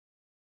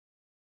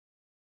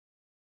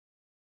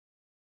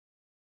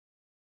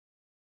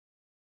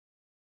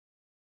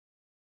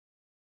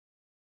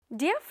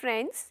Dear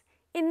friends,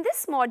 in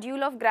this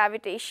module of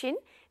gravitation,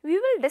 we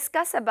will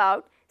discuss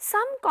about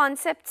some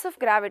concepts of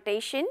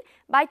gravitation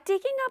by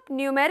taking up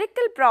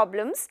numerical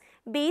problems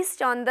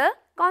based on the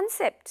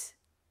concepts.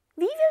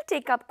 We will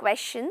take up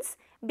questions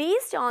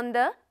based on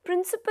the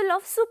principle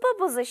of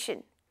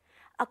superposition.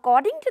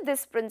 According to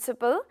this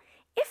principle,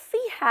 if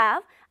we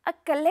have a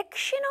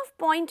collection of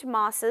point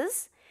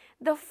masses,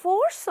 the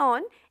force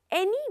on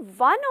any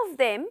one of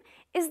them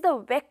is the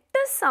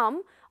vector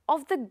sum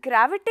of the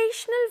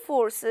gravitational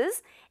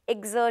forces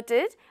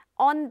exerted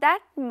on that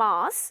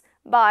mass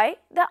by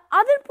the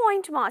other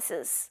point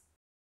masses.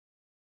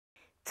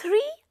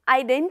 Three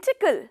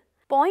identical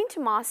point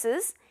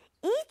masses,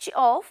 each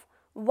of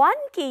 1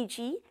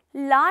 kg,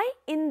 lie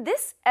in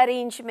this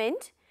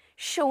arrangement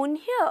shown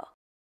here.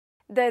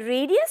 The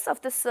radius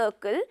of the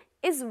circle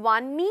is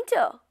 1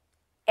 meter.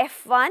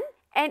 F1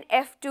 and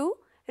F2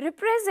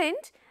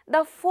 represent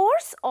the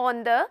force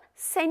on the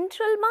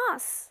central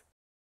mass.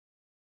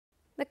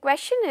 The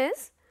question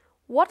is,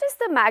 what is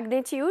the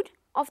magnitude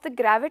of the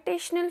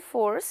gravitational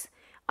force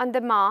on the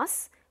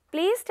mass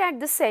placed at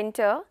the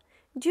center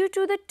due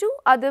to the two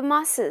other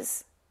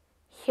masses?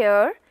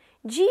 Here,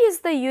 g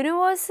is the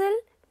universal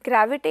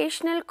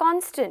gravitational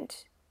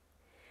constant.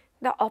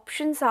 The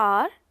options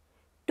are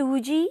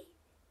 2g,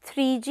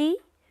 3g,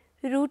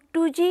 root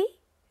 2g,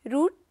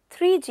 root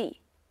 3g.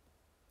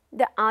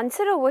 The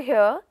answer over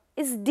here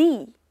is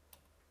D.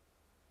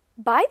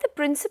 By the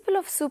principle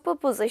of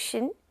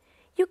superposition,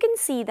 you can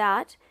see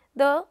that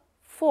the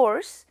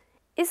force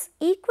is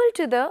equal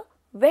to the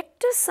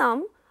vector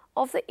sum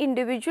of the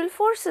individual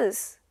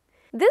forces.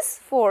 This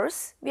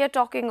force we are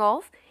talking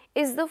of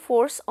is the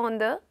force on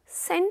the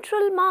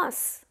central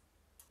mass.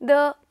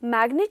 The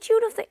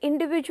magnitude of the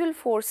individual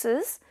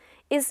forces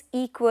is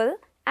equal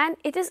and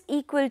it is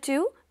equal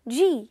to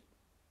g,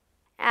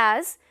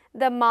 as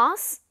the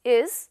mass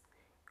is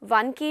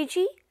 1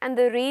 kg and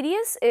the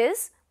radius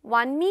is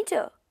 1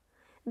 meter.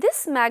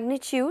 This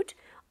magnitude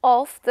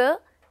of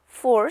the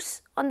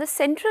force on the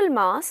central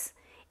mass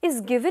is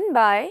given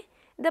by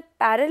the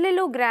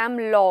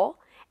parallelogram law,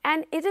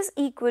 and it is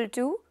equal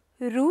to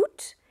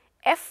root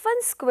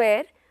f1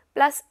 square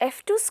plus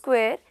f2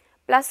 square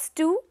plus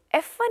 2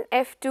 f1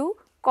 f2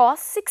 cos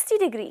 60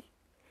 degree.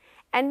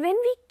 And when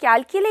we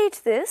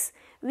calculate this,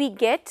 we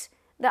get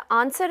the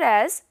answer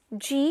as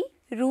g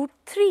root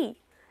 3.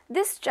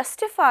 This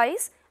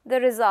justifies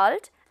the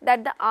result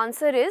that the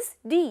answer is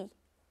D.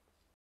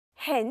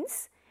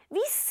 Hence,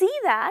 we see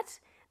that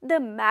the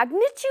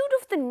magnitude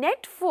of the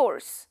net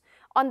force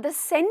on the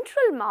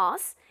central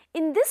mass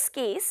in this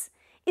case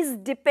is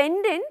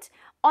dependent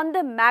on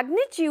the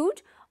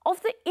magnitude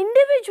of the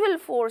individual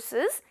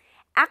forces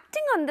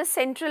acting on the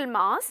central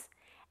mass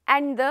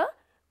and the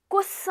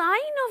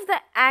cosine of the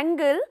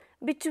angle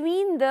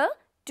between the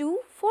two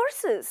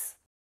forces.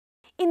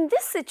 In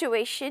this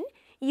situation,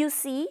 you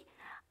see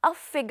a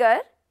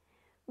figure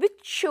which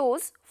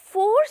shows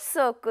 4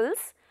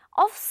 circles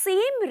of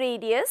same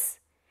radius,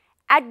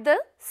 at the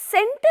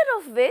center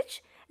of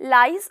which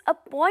lies a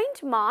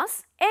point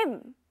mass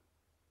M.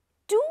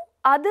 2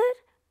 other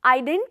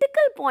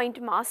identical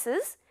point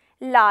masses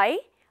lie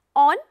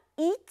on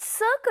each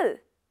circle.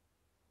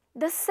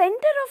 The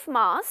center of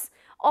mass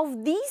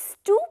of these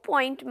 2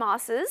 point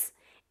masses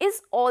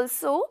is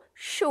also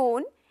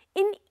shown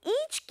in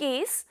each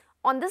case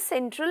on the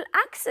central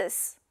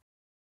axis.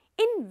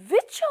 In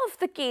which of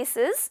the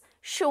cases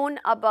shown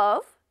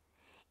above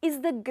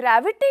is the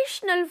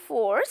gravitational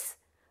force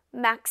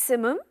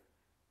maximum,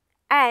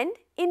 and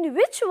in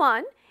which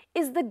one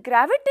is the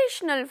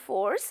gravitational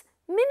force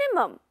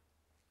minimum?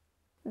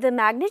 The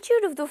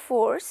magnitude of the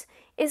force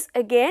is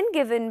again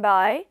given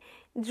by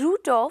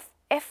root of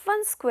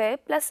f1 square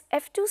plus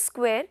f2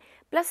 square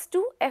plus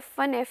 2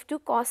 f1 f2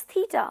 cos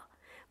theta.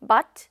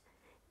 But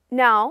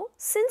now,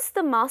 since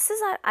the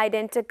masses are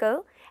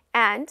identical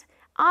and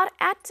are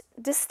at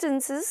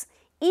distances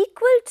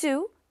equal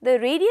to the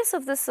radius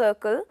of the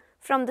circle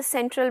from the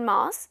central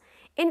mass,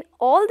 in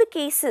all the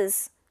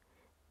cases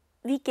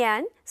we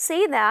can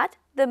say that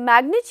the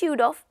magnitude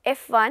of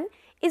f1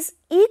 is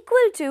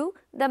equal to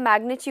the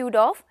magnitude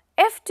of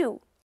f2.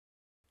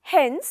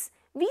 Hence,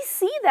 we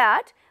see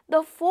that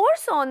the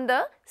force on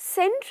the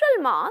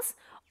central mass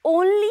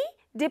only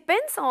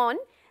depends on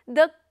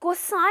the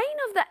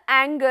cosine of the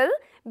angle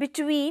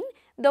between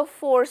the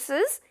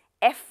forces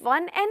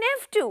f1 and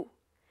f2.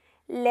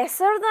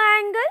 Lesser the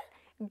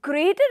angle,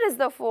 greater is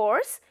the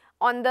force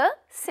on the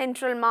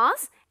central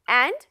mass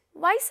and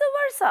vice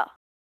versa.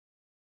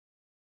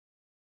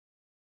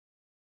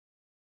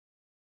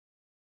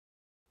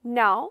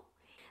 Now,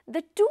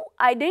 the 2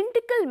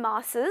 identical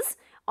masses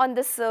on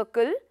the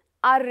circle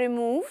are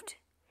removed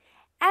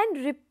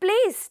and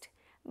replaced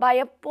by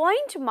a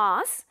point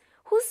mass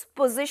whose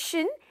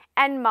position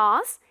and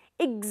mass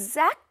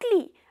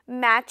exactly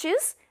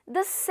matches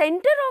the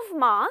center of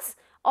mass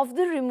of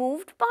the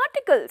removed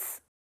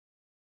particles.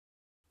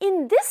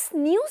 In this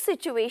new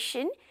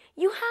situation,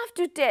 you have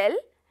to tell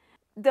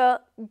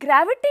the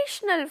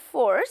gravitational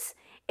force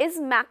is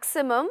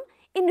maximum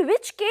in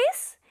which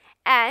case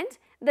and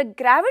the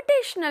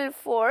gravitational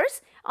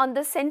force on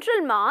the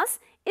central mass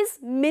is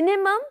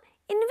minimum,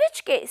 in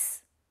which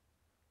case?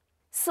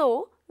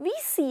 So, we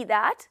see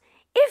that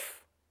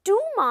if two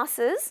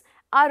masses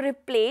are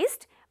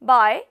replaced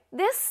by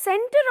their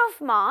center of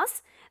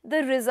mass,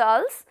 the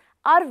results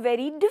are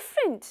very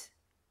different.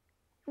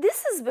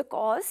 This is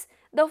because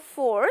the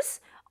force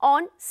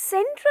on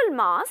central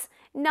mass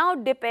now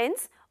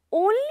depends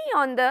only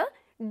on the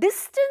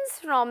distance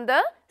from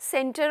the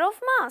center of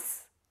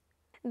mass.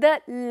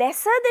 The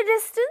lesser the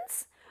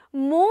distance,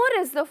 more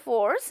is the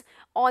force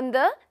on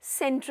the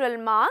central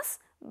mass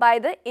by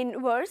the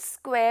inverse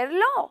square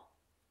law.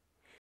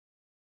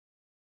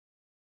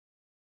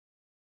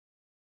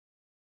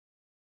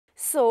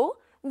 So,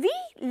 we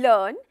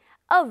learn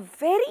a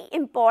very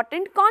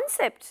important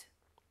concept.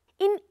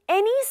 In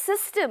any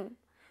system,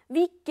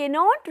 we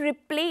cannot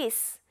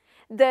replace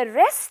the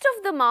rest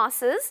of the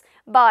masses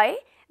by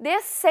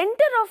their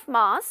center of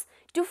mass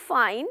to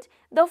find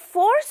the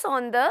force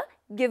on the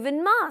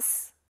given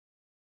mass.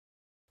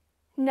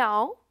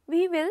 Now,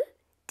 we will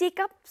take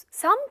up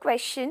some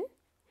question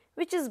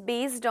which is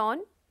based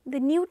on the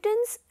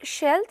Newton's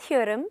shell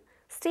theorem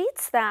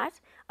states that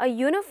a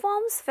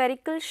uniform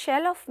spherical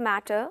shell of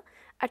matter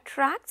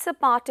attracts a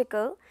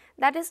particle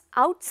that is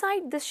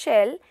outside the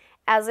shell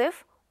as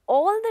if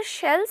all the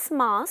shell's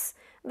mass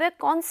were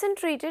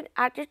concentrated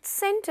at its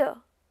center.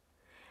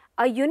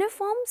 A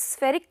uniform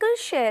spherical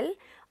shell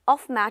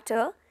of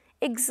matter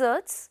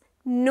exerts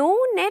no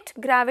net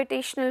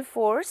gravitational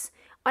force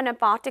on a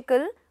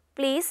particle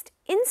placed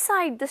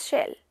inside the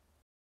shell.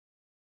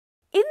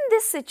 In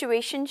this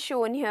situation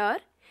shown here,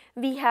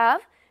 we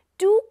have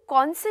two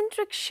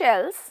concentric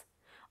shells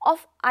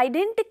of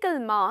identical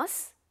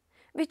mass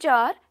which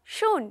are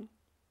shown.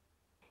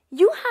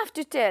 You have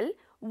to tell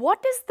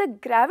what is the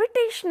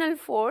gravitational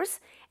force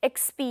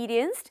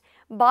experienced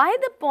by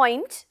the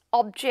point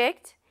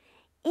object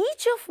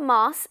each of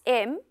mass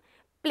m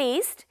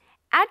placed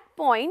at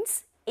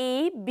points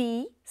A,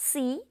 B,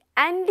 C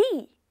and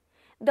D.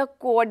 The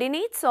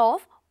coordinates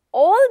of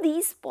all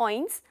these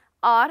points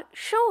are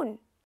shown.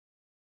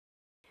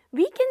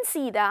 We can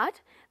see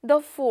that the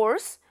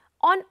force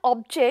on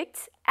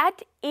objects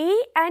at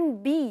A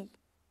and B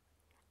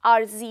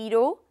are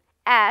 0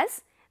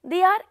 as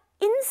they are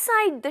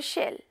inside the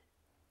shell.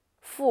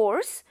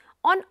 Force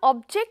on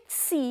object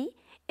C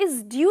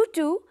is due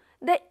to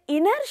the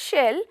inner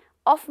shell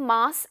of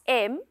mass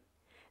m,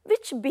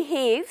 which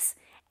behaves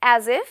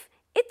as if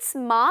its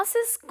mass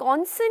is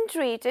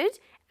concentrated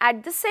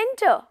at the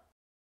center.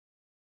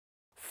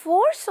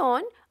 Force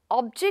on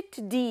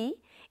object D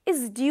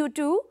is due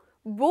to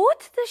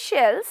both the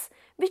shells,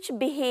 which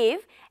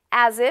behave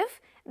as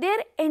if their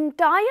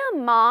entire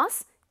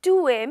mass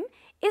 2m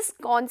is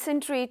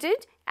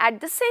concentrated at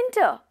the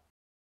center.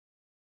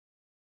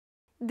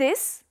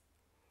 This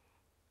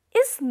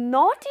is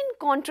not in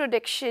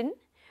contradiction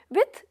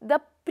with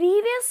the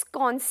previous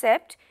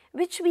concept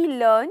which we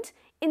learned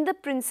in the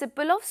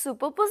principle of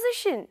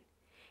superposition.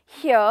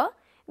 Here,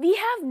 we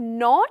have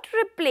not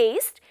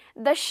replaced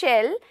the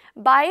shell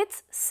by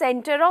its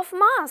center of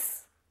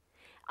mass.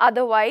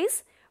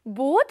 Otherwise,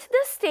 both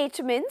the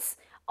statements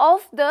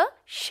of the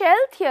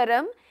shell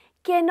theorem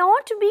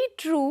cannot be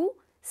true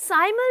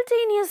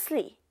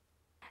simultaneously.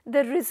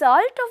 The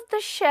result of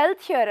the shell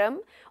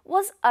theorem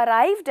was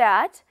arrived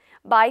at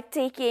by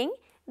taking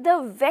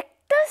the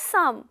vector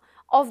sum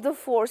of the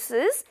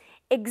forces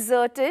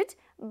exerted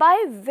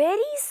by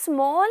very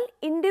small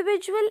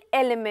individual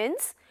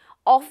elements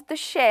of the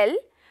shell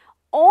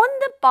on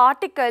the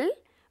particle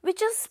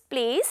which is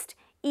placed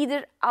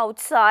either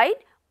outside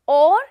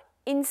or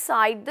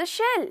inside the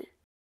shell.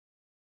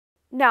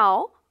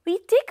 Now, we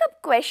take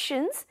up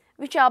questions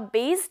which are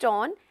based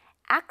on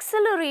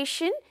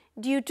acceleration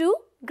due to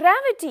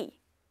gravity.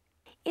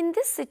 In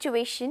this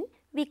situation,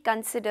 we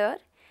consider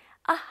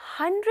a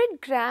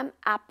 100-gram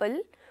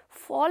apple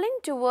falling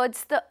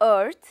towards the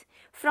earth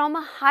from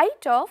a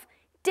height of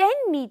 10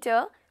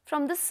 meter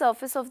from the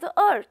surface of the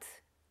earth.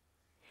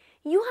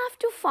 You have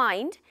to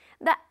find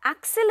the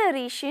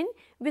acceleration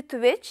with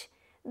which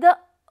the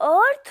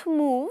earth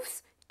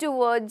moves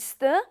towards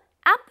the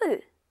apple.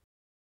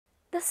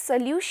 The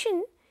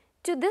solution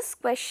to this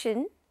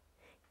question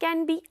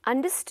can be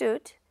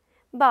understood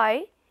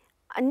by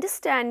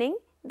understanding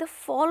the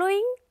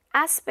following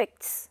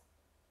aspects.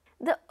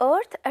 The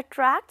earth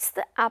attracts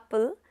the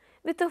apple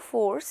with a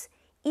force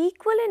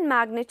equal in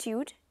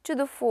magnitude to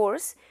the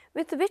force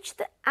with which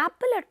the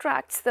apple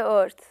attracts the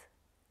earth.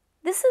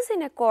 This is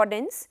in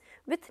accordance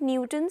with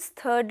Newton's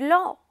third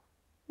law.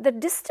 The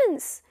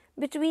distance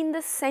between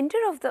the center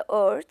of the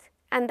earth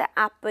and the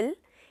apple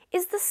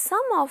is the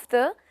sum of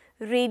the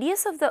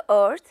radius of the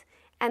earth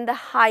and the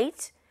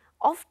height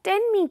of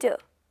 10 meter,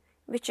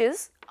 which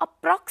is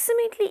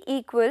approximately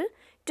equal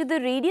to the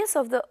radius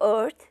of the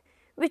earth,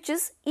 which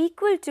is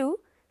equal to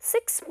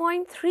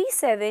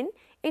 6.37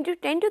 into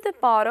 10 to the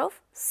power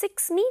of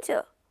 6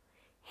 meter.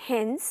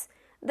 Hence,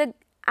 the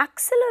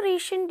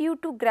acceleration due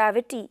to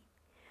gravity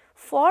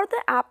for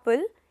the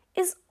apple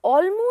is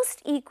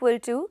almost equal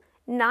to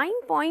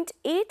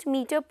 9.8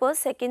 meter per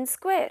second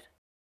square.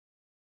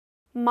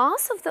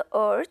 Mass of the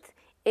earth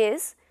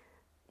is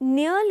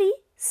nearly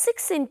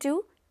 6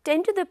 into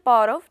 10 to the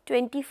power of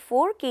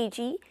 24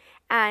 kg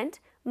and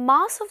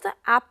mass of the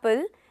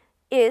apple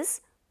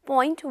is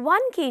 0.1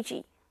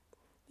 kg.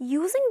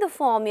 Using the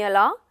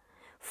formula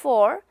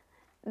for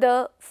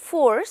the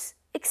force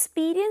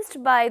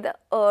experienced by the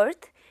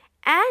earth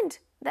and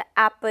the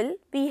apple,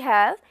 we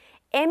have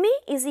ma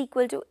is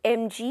equal to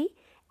mg,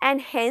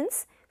 and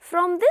hence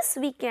from this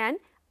we can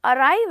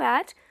arrive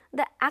at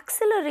the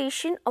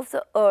acceleration of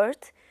the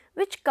earth,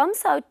 which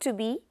comes out to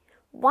be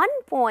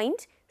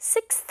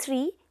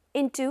 1.63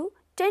 into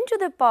 10 to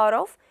the power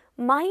of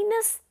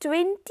minus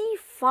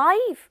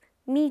 25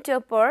 meter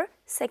per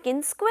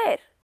second square.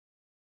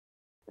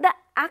 The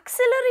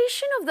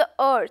acceleration of the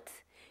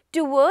earth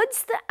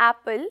towards the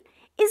apple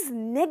is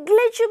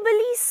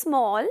negligibly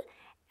small,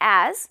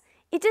 as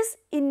it is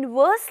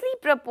inversely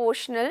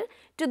proportional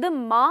to the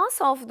mass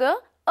of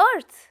the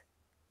earth.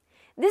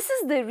 This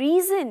is the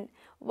reason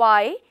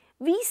why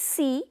we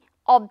see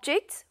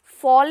objects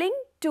falling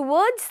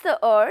towards the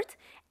earth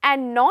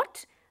and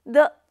not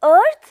the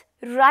earth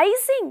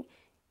rising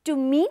to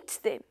meet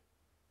them.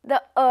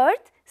 The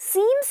earth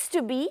seems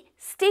to be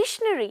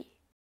stationary.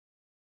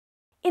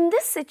 In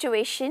this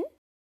situation,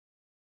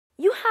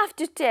 you have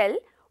to tell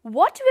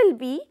what will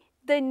be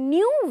the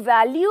new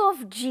value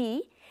of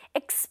g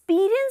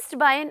experienced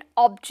by an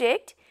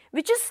object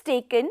which is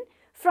taken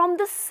from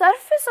the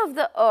surface of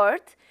the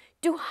earth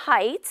to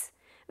heights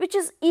which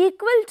is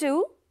equal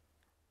to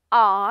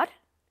r,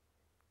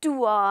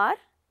 2r,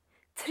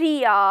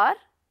 3r,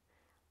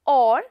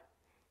 or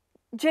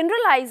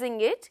generalizing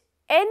it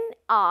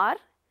nr,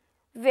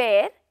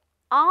 where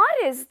r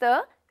is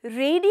the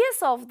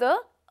radius of the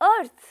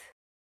earth.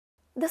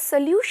 The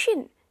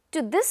solution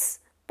to this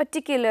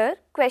particular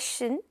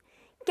question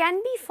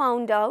can be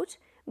found out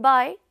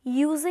by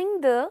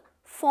using the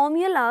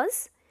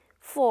formulas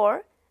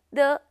for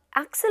the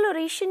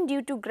acceleration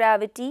due to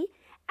gravity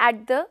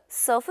at the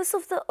surface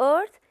of the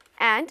earth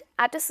and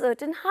at a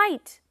certain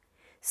height.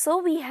 So,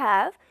 we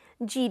have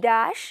g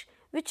dash,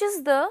 which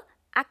is the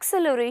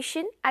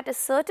acceleration at a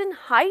certain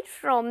height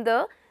from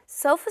the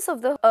surface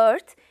of the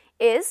earth,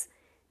 is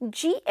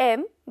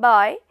gm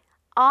by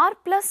r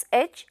plus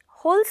h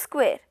whole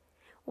square,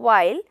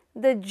 while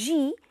the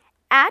g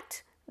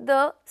at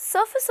the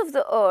surface of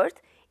the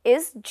earth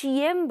is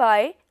gm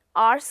by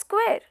r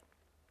square.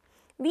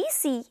 We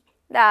see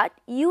that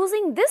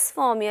using this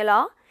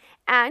formula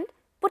and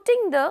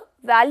putting the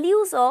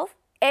values of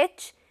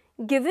h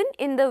given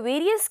in the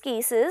various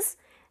cases,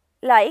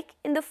 like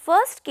in the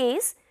first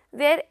case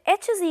where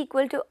h is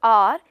equal to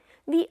r,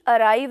 we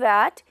arrive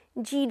at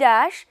g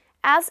dash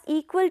as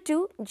equal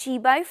to g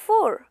by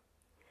 4.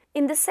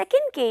 In the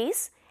second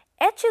case,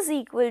 h is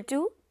equal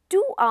to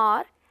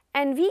 2r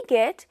and we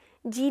get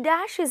g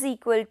dash is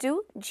equal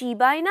to g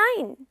by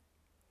 9.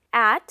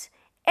 At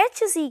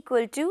h is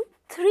equal to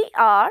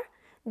 3r,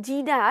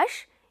 g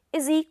dash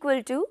is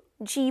equal to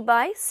g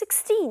by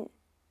 16.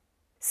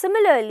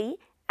 Similarly,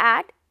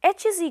 at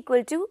h is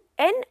equal to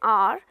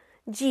nr,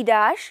 g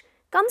dash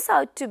comes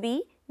out to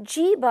be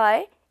g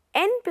by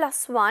n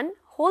plus 1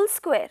 whole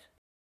square.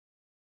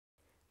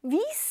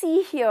 We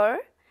see here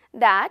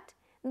that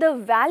the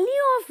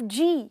value of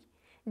g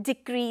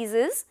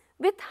decreases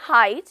with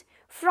height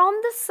from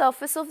the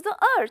surface of the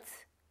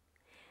earth.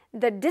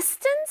 The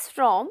distance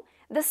from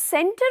the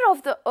center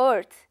of the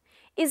earth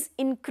is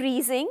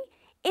increasing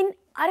in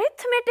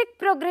arithmetic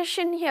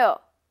progression here.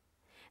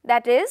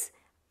 That is,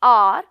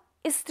 r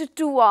is to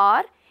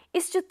 2r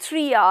is to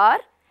 3r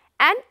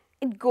and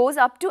it goes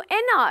up to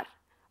nr,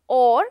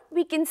 or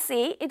we can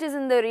say it is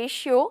in the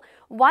ratio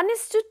 1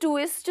 is to 2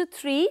 is to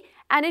 3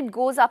 and it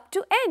goes up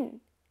to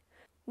n,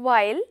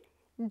 while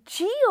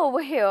g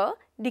over here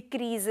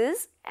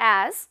decreases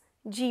as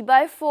g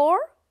by 4,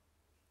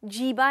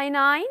 g by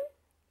 9,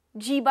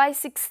 g by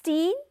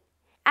 16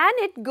 and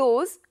it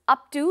goes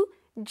up to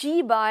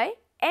g by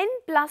n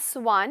plus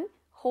 1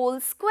 whole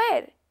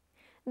square.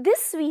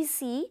 This we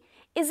see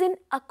is in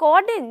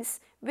accordance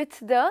with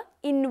the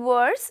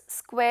inverse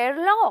square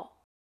law.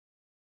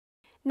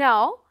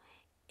 Now,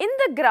 in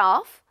the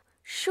graph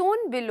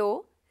shown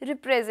below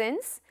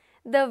represents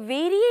the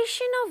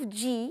variation of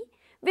g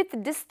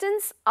with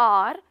distance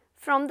r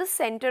from the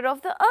center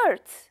of the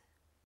earth.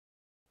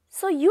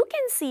 So, you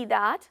can see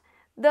that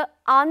the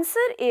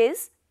answer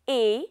is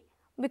A,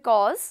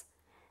 because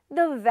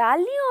the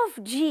value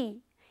of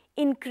g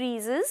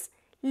increases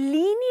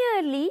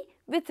linearly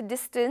with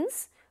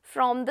distance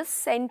from the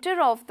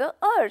center of the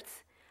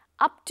earth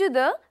up to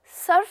the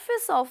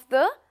surface of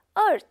the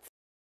earth.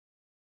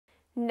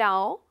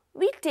 Now,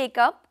 we take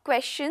up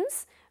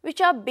questions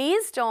which are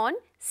based on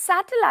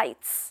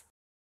satellites.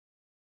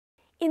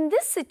 In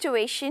this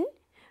situation,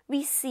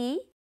 we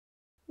see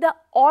the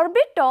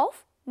orbit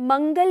of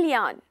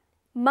Mangalyaan.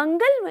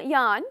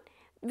 Mangalyaan,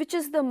 which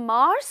is the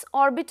Mars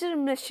orbiter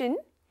mission,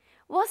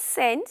 was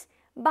sent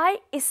by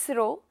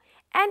ISRO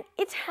and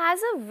it has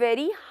a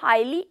very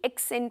highly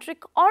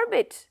eccentric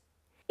orbit.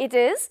 It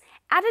is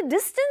at a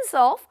distance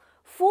of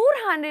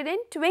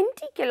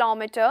 420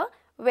 km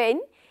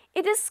when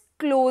it is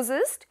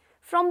closest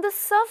from the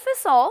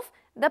surface of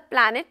the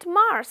planet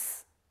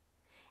Mars,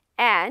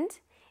 and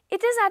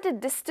it is at a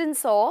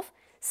distance of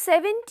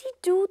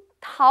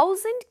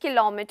 72,000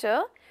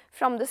 km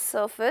from the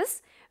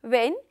surface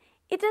when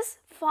it is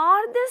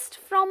farthest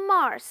from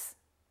Mars.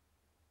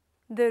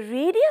 The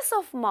radius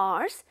of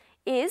Mars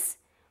is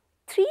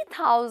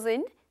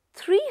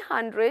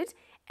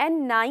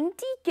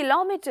 3,390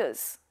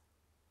 kilometers.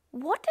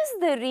 What is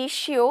the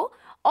ratio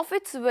of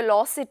its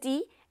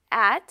velocity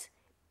at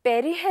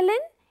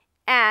perihelion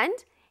and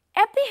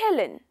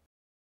epihelion?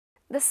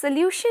 The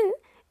solution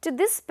to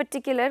this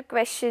particular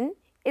question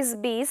is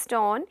based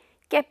on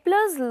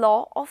Kepler's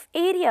law of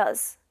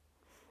areas.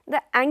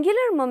 The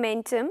angular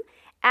momentum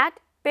at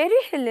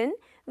perihelion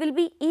will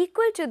be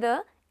equal to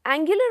the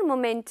angular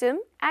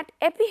momentum at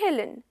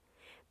epihelion.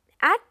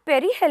 At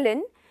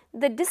perihelion,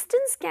 the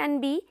distance can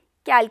be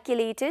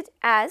calculated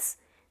as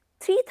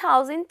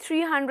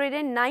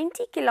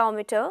 3,390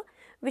 km,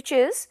 which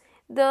is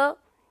the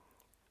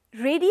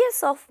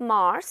radius of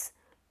Mars,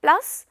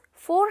 plus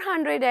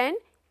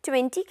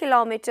 420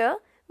 km,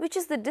 which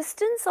is the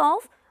distance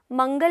of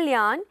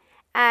Mangalyaan,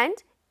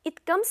 and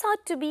it comes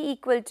out to be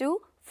equal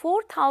to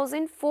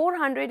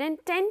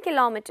 4,410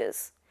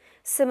 kilometers.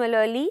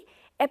 Similarly,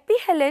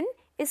 epihelion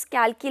is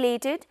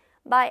calculated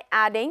by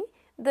adding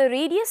the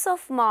radius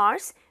of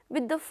Mars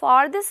with the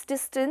farthest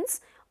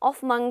distance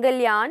of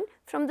Mangalyaan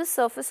from the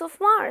surface of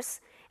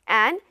Mars,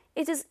 and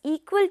it is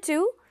equal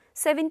to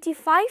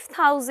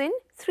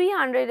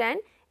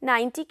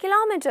 75,390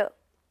 km.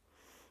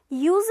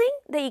 Using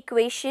the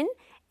equation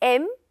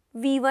m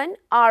v1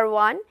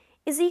 r1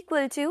 is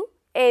equal to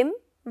m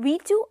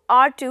v2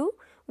 r2,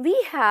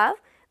 we have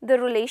the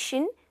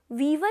relation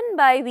v1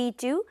 by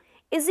v2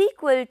 is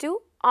equal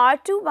to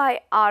r2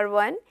 by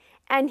r1,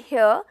 and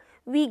here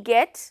we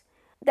get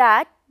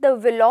that the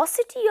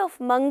velocity of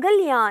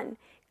Mangalyaan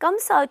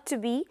comes out to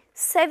be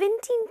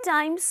 17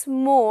 times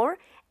more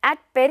at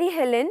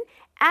perihelion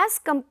as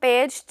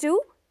compared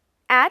to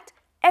at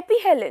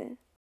epihelion.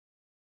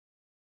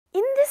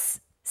 In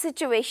this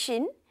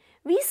situation,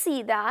 we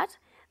see that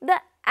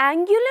the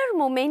angular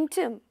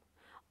momentum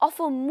of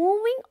a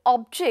moving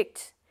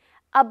object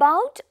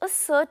about a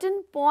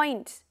certain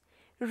point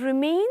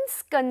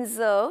remains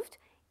conserved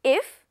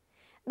if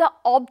the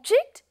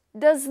object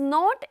does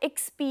not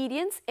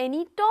experience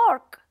any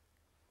torque.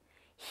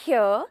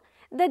 Here,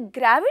 the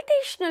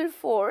gravitational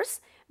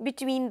force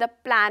between the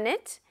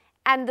planet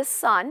and the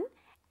Sun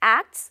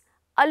acts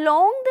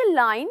along the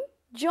line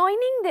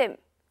joining them.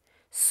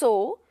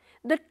 So,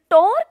 the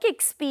torque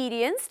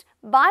experienced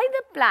by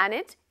the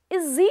planet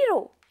is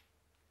zero.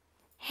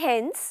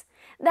 Hence,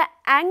 the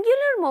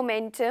angular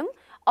momentum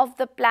of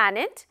the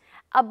planet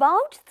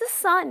about the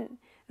Sun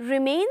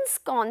remains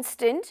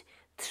constant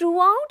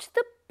throughout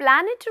the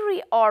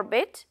planetary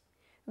orbit,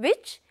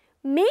 which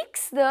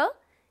makes the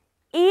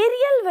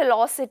aerial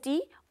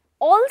velocity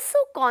also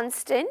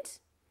constant,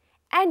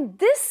 and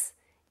this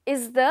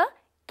is the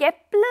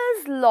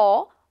Kepler's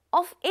law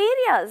of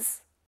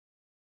areas.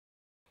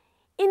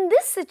 In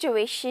this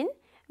situation,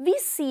 we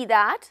see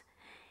that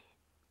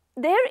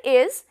there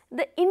is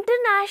the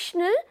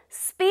International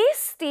Space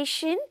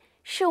Station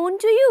shown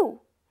to you,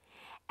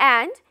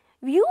 and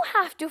you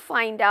have to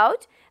find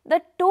out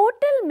the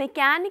total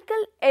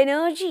mechanical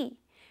energy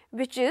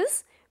which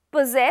is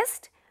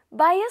possessed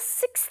by a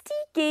 60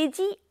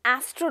 kg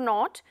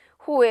astronaut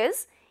who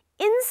is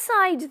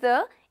inside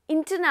the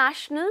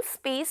International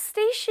Space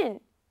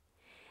Station.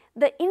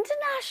 The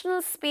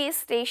International Space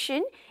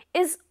Station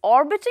is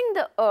orbiting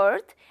the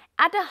Earth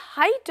at a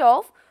height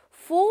of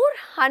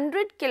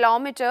 400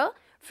 km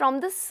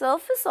from the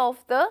surface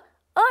of the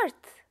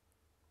Earth.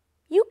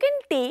 You can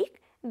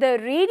take the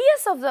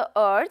radius of the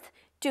Earth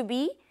to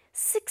be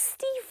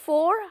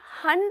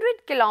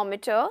 6,400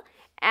 km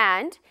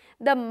and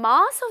the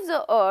mass of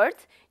the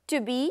Earth to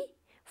be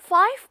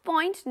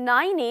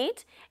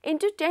 5.98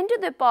 into 10 to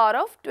the power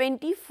of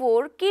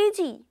 24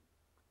 kg.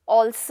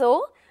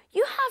 Also,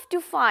 you have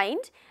to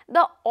find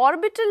the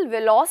orbital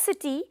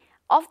velocity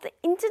of the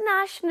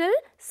International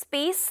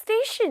Space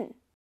Station.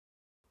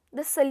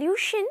 The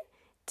solution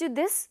to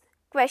this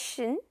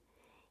question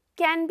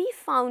can be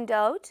found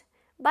out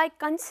by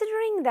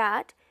considering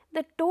that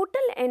the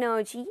total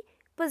energy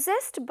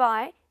possessed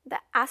by the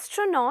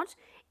astronaut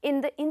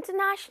in the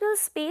International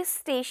Space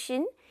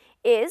Station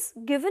is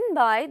given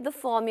by the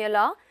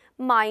formula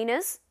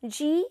minus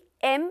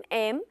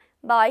gmm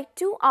by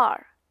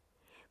 2r.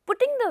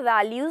 Putting the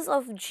values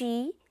of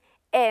g,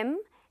 m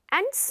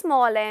and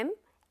small m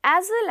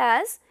as well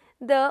as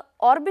the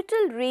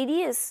orbital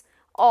radius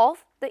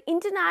of the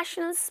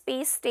International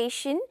Space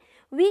Station,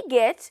 we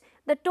get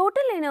the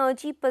total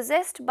energy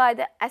possessed by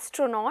the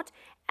astronaut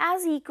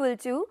as equal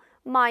to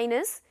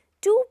minus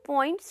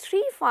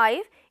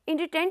 2.35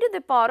 into 10 to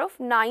the power of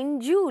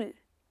 9 joule.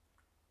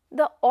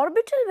 The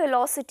orbital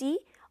velocity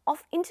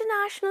of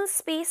International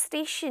Space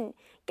Station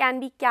can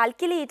be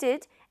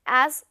calculated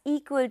as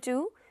equal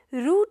to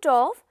root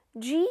of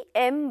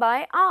gm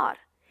by r,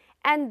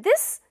 and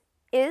this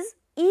is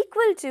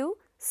equal to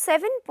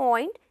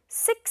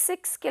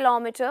 7.66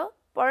 km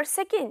per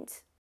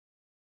second.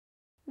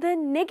 The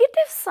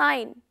negative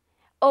sign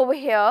over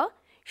here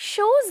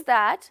shows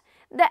that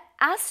the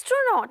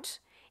astronaut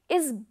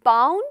is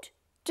bound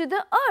to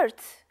the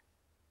earth.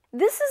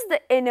 This is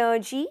the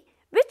energy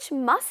which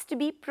must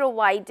be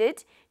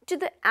provided to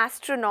the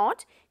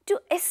astronaut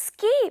to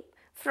escape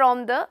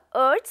from the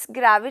earth's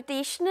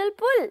gravitational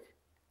pull.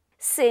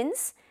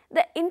 Since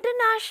the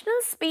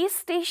International Space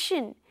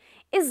Station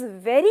is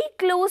very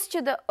close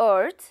to the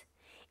earth,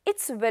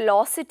 its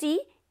velocity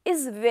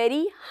is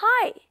very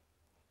high.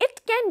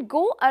 It can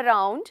go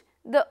around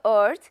the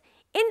earth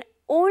in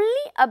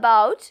only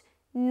about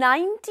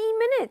 90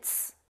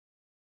 minutes.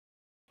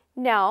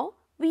 Now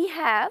we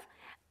have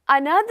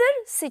another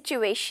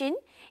situation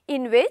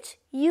in which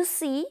you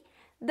see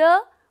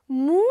the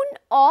moon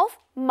of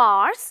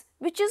Mars,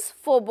 which is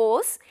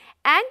Phobos,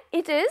 and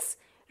it is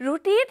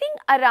rotating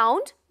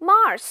around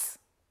Mars.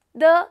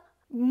 The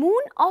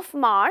moon of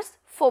Mars,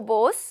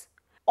 Phobos,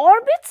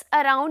 orbits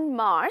around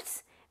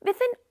Mars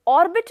with an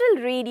orbital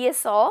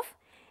radius of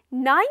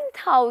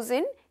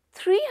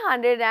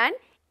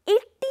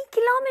 9,380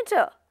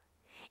 km.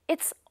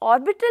 Its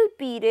orbital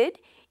period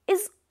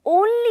is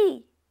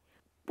only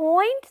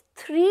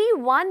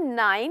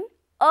 0.319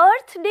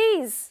 Earth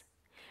days,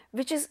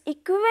 which is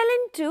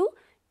equivalent to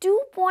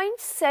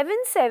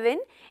 2.77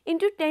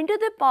 into 10 to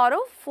the power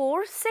of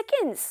 4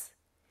 seconds.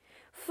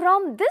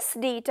 From this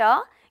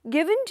data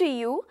given to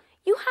you,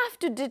 you have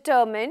to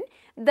determine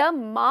the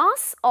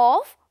mass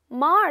of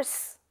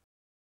Mars.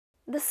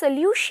 The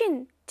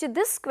solution to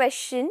this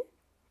question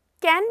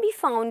can be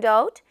found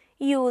out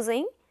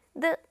using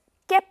the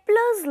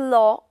Kepler's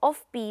law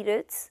of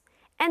periods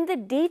and the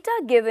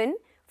data given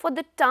for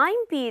the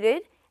time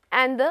period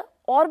and the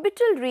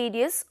orbital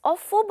radius of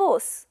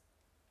Phobos.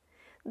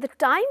 The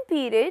time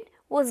period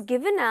was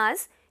given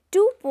as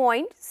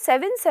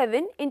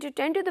 2.77 into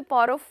 10 to the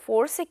power of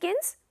 4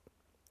 seconds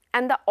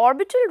and the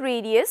orbital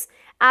radius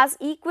as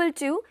equal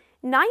to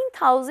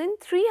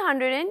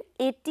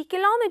 9,380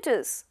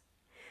 kilometers.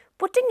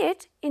 Putting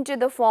it into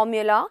the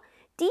formula,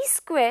 T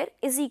square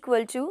is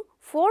equal to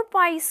 4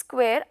 pi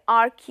square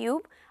r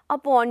cube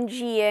upon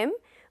gm.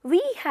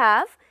 We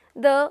have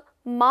the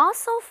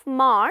mass of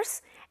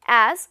Mars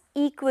as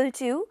equal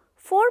to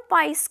 4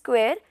 pi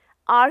square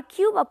r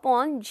cube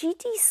upon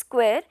gt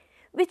square,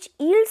 which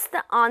yields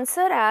the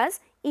answer as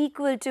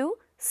equal to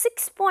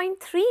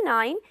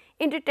 6.39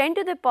 into 10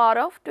 to the power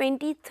of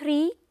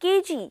 23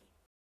 kg.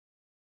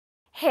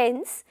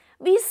 Hence,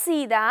 we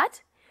see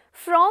that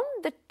from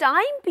the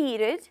time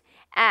period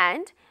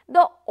and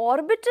the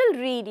orbital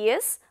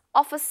radius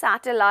of a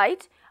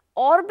satellite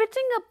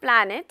orbiting a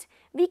planet,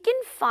 we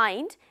can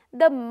find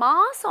the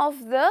mass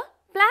of the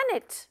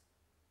planet.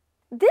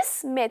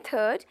 This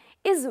method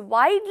is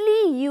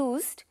widely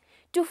used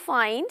to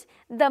find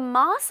the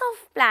mass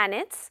of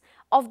planets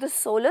of the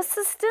solar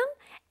system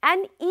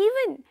and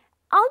even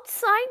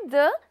outside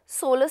the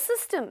solar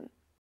system.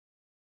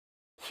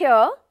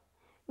 Here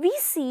we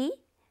see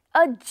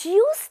a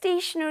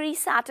geostationary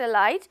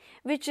satellite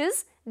which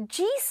is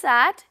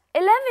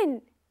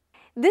GSAT-11.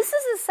 This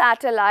is a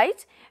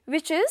satellite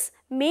which is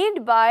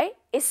made by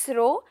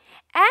ISRO,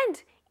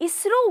 and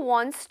ISRO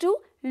wants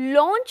to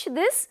launch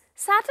this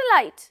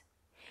satellite.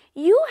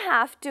 You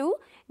have to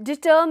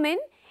determine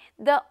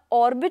the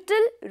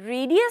orbital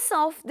radius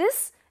of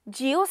this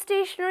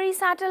geostationary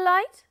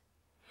satellite.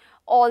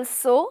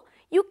 Also,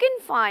 you can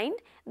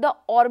find the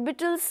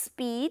orbital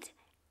speed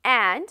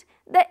and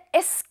the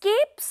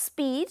escape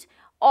speed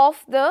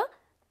of the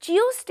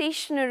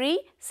geostationary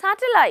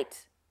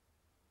satellite.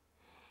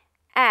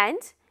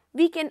 And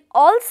we can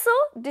also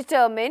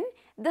determine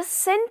the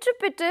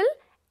centripetal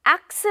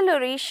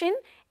acceleration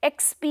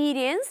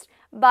experienced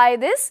by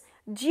this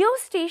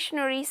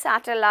geostationary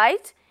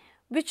satellite,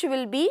 which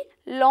will be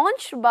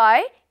launched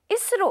by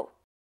ISRO.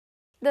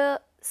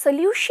 The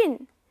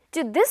solution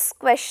to this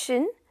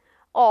question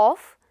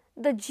of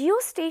the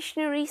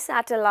geostationary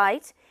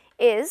satellite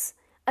is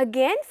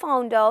again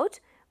found out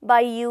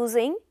by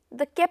using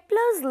the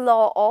Kepler's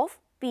law of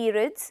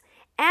periods,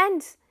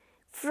 and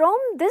from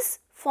this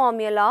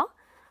formula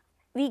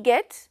we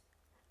get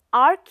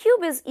r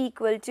cube is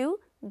equal to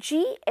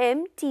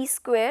gmt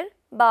square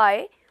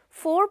by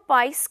 4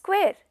 pi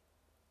square,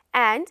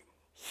 and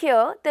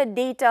here the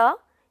data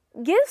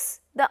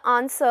gives the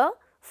answer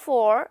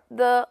for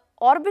the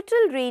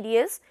orbital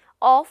radius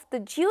of the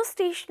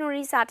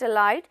geostationary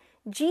satellite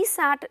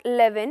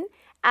GSAT-11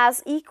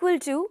 as equal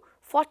to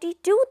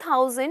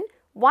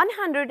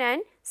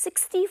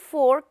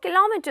 42,164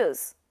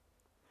 kilometers.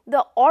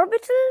 The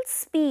orbital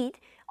speed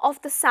of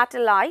the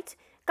satellite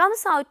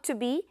comes out to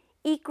be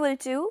equal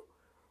to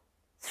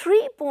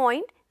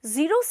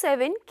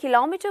 3.07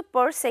 km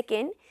per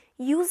second,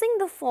 using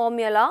the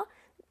formula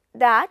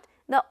that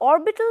the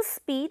orbital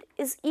speed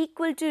is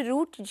equal to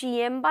root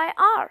gm by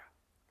r.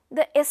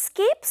 The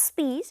escape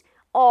speed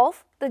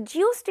of the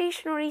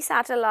geostationary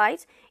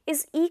satellite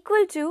is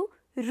equal to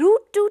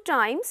root 2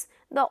 times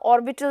the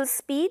orbital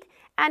speed,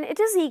 and it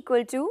is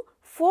equal to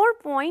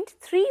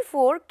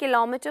 4.34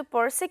 km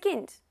per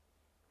second.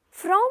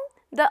 From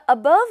the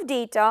above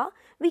data,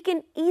 we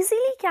can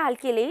easily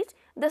calculate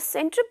the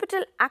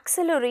centripetal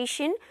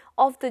acceleration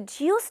of the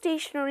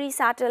geostationary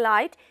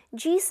satellite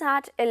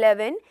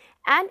GSAT-11,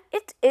 and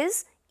it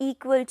is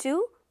equal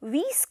to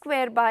v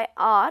square by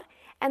r,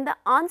 and the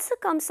answer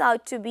comes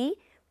out to be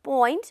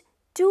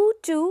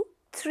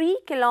 0.223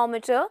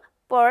 km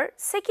per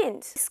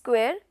second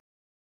square.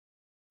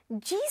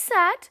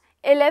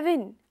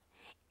 GSAT-11,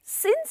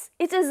 since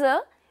it is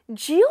a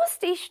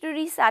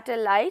geostationary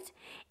satellite,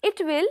 it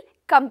will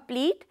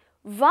complete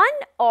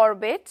one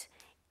orbit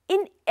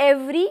in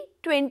every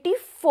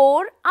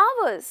 24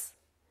 hours,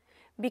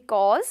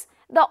 because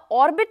the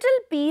orbital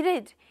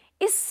period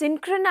is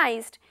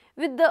synchronized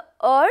with the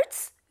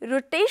Earth's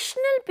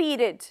rotational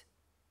period.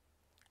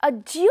 A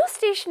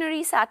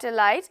geostationary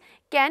satellite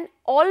can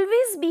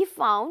always be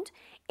found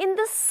in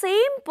the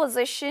same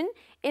position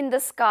in the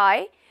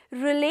sky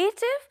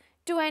relative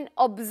to an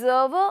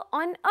observer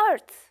on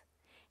Earth.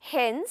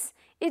 Hence,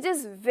 it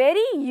is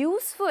very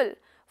useful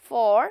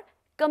for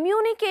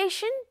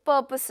communication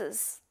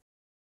purposes.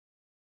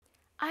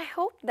 I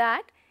hope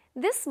that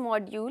this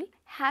module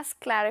has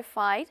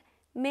clarified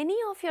many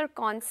of your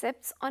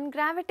concepts on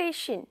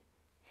gravitation,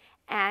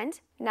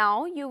 and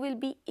now you will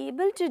be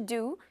able to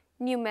do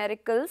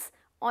numericals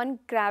on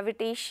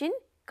gravitation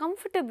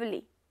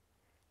comfortably.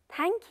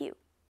 Thank you.